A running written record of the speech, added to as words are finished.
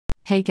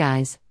Hey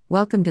guys,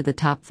 welcome to the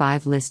Top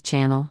 5 List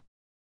channel.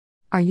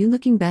 Are you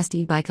looking best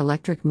e-bike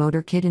electric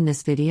motor kit in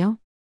this video?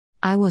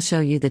 I will show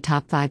you the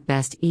top 5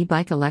 best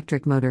e-bike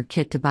electric motor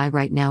kit to buy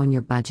right now in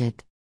your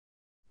budget.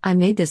 I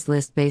made this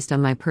list based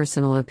on my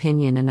personal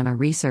opinion and my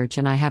research,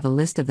 and I have a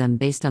list of them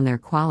based on their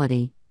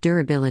quality,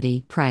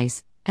 durability,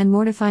 price, and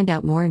more to find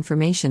out more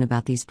information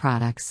about these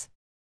products.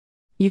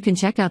 You can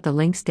check out the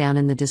links down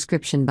in the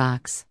description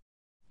box.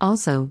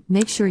 Also,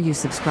 make sure you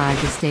subscribe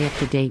to stay up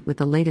to date with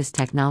the latest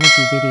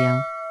technology video.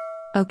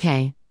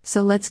 Okay,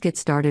 so let's get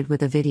started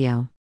with the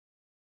video.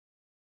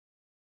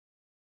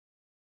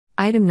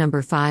 Item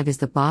number 5 is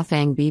the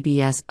Bafang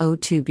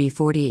BBS02B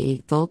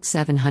 48V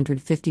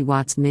 750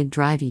 watts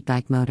mid-drive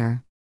e-bike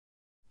motor.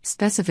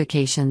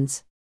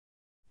 Specifications: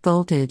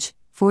 voltage,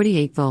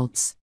 48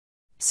 volts.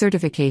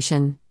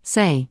 Certification,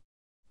 say.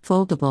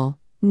 Foldable,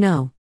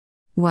 no.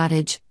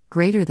 Wattage,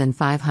 greater than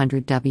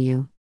 500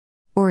 W.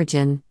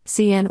 Origin,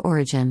 CN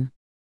origin.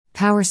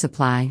 Power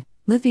supply,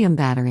 lithium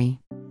battery.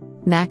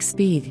 Max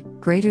speed,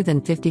 greater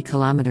than 50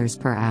 km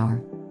per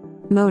hour.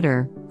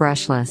 Motor,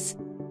 brushless.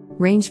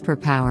 Range per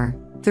power,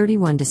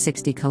 31 to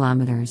 60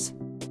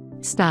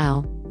 km.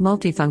 Style,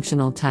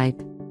 multifunctional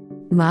type.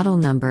 Model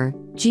number,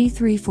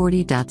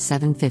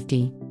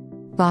 G340.750.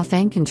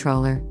 Bafang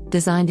controller,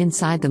 designed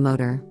inside the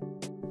motor.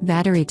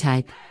 Battery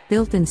type,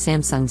 built-in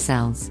Samsung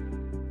cells.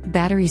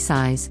 Battery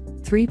size,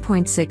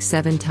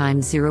 3.67 x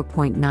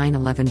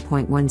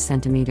 0.911.1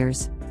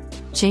 cm.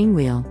 Chain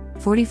wheel,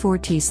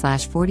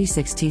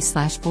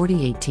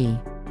 44T/46T/48T.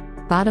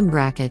 Bottom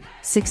bracket,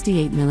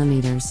 68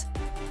 mm.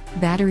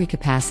 Battery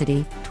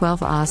capacity,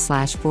 12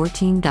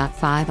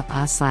 Ah/14.5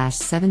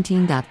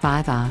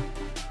 Ah/17.5 Ah.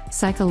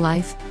 Cycle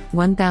life,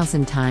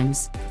 1000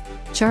 times.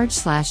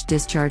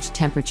 Charge/discharge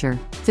temperature,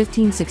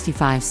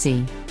 1565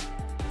 C.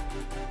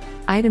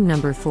 Item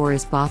number 4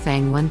 is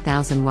Bafang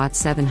 1000 watts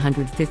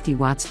 750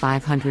 watts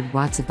 500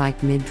 watts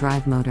e-bike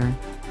mid-drive motor.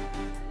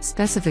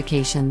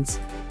 Specifications: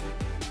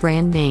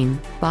 brand name,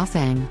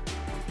 Bafang.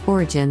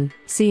 Origin,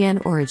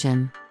 CN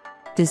origin.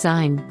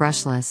 Design,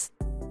 brushless.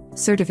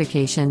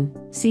 Certification,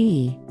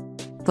 CE.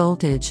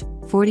 Voltage,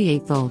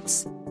 48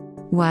 volts.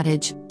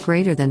 Wattage,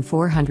 greater than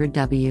 400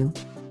 W.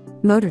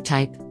 Motor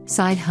type,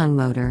 side hung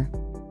motor.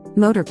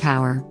 Motor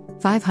power,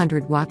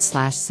 500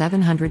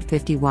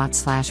 watts/750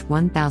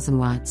 watts/1000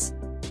 watts.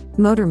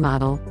 Motor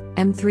model,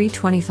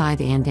 M325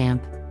 and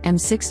amp,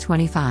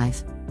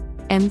 M625.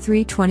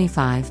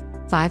 M325,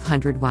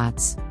 500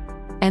 watts.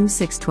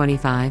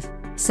 M625,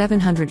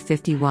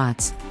 750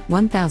 watts,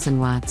 1000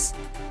 watts.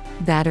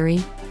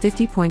 Battery,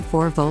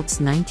 50.4 volts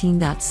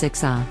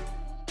 19.6 Ah.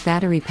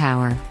 Battery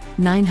power,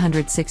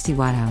 960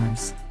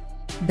 watt-hours.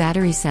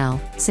 Battery cell,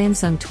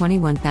 Samsung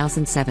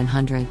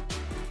 21700.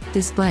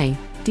 Display,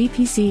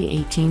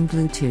 DPC-18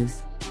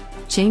 Bluetooth.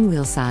 Chain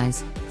wheel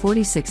size,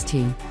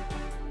 46T.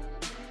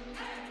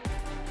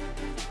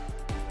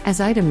 As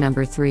item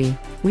number 3,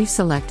 we've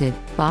selected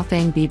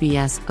Bafang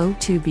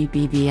BBS02B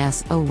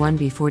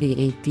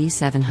BBS01B48V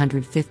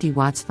 750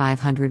 watts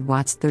 500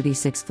 watts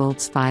 36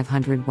 volts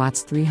 500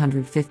 watts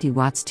 350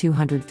 watts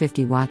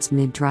 250 watts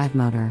mid-drive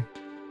motor.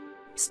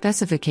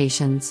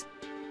 Specifications: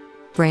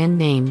 brand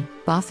name,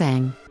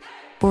 Bafang.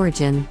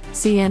 Origin,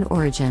 CN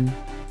origin.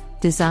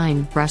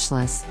 Design,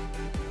 brushless.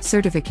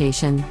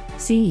 Certification,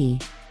 CE.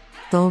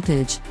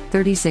 Voltage,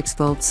 36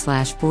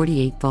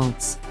 volts/48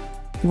 volts.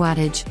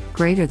 Wattage,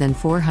 greater than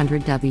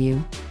 400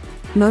 W.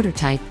 Motor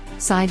type,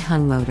 side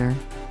hung motor.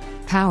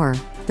 Power,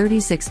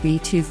 36 V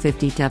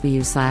 250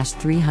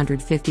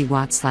 W/350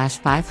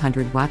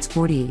 watts/500 watts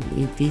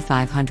 48 V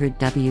 500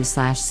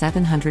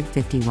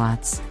 W/750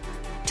 watts.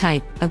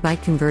 Type, a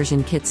bike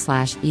conversion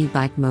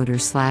kit/e-bike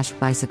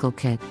motor/bicycle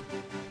kit.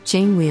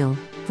 Chain wheel,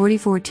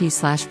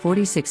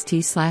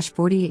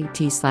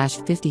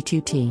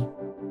 44T/46T/48T/52T.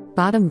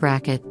 Bottom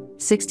bracket,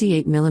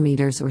 68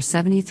 mm or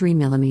 73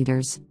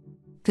 mm.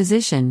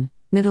 Position,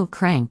 middle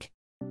crank.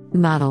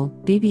 Model,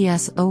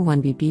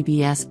 BBS01B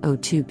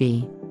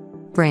BBS02B.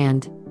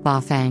 Brand,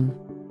 Bafang.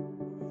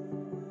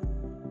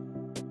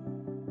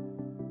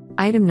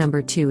 Item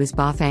number 2 is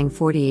Bafang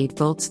 48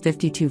 volts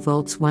 52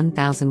 volts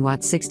 1000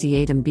 watts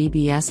 68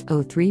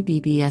 BBS03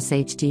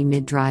 BBSHD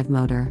mid-drive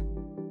motor.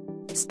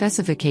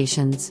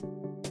 Specifications: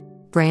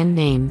 brand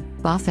name,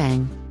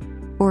 Bafang.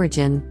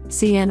 Origin,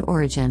 CN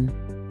origin.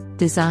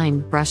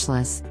 Design,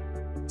 brushless.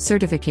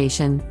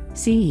 Certification,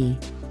 CE.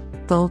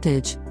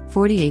 Voltage,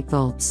 48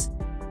 volts.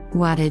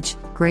 Wattage,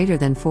 greater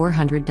than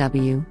 400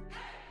 W.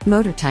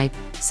 Motor type,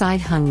 side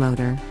hung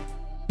motor.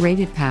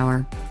 Rated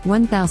power,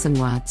 1000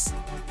 watts.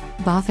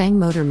 Bafang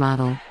motor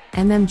model,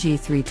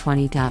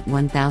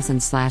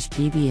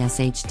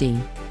 MMG320.1000/BBSHD.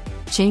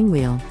 Chain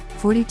wheel,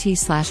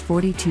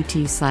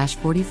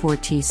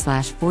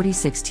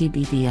 40T/42T/44T/46T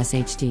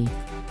BBSHD.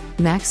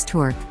 Max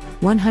torque,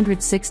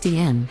 160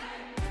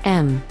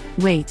 Nm.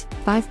 Weight,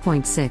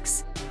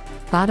 5.6.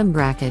 Bottom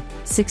bracket,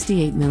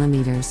 68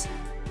 mm.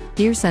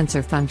 Gear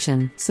sensor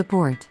function,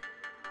 support.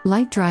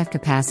 Light drive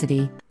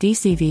capacity,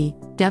 DCV,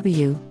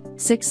 W,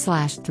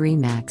 6/3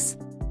 max.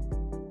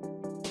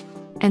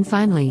 And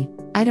finally,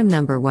 Item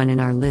number 1 in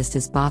our list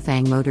is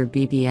Bafang Motor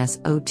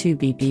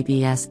BBS02B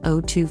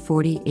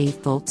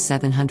BBS02B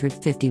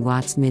 750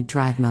 watts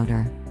mid-drive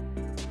motor.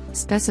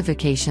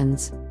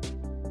 Specifications.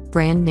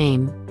 Brand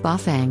name,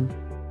 Bafang.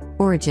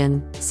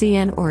 Origin,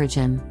 CN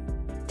origin.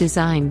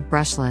 Design,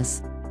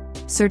 brushless.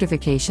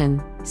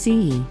 Certification,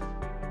 CE.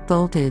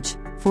 Voltage,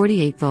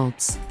 48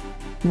 volts.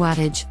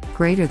 Wattage,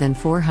 greater than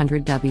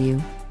 400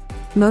 W.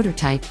 Motor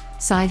type,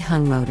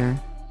 side-hung motor.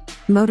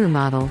 Motor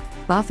model,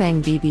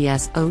 Bafang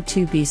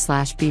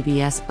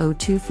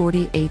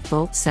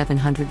BBS02B/BBS02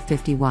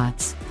 750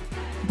 watts.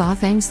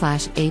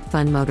 Bafang/8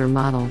 Fun Motor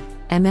Model,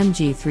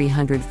 MMG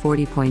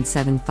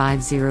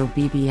 340.750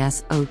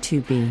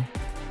 BBS02B.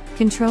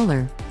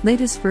 Controller,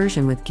 latest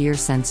version with gear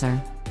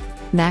sensor.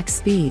 Max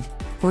speed,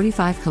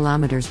 45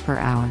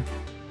 km/h.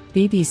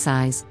 BB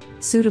size,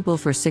 suitable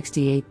for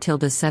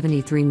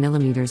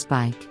 68-73mm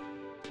bike.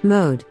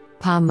 Mode,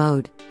 PA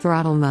mode,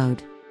 throttle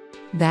mode.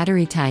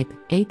 Battery type,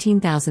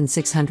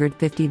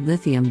 18,650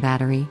 lithium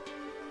battery.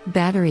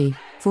 Battery,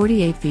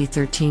 48V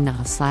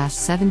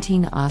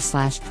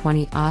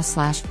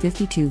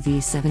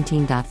 13Ah/17Ah/20Ah/52V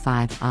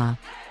 17.5Ah.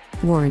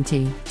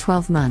 Warranty,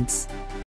 12 months.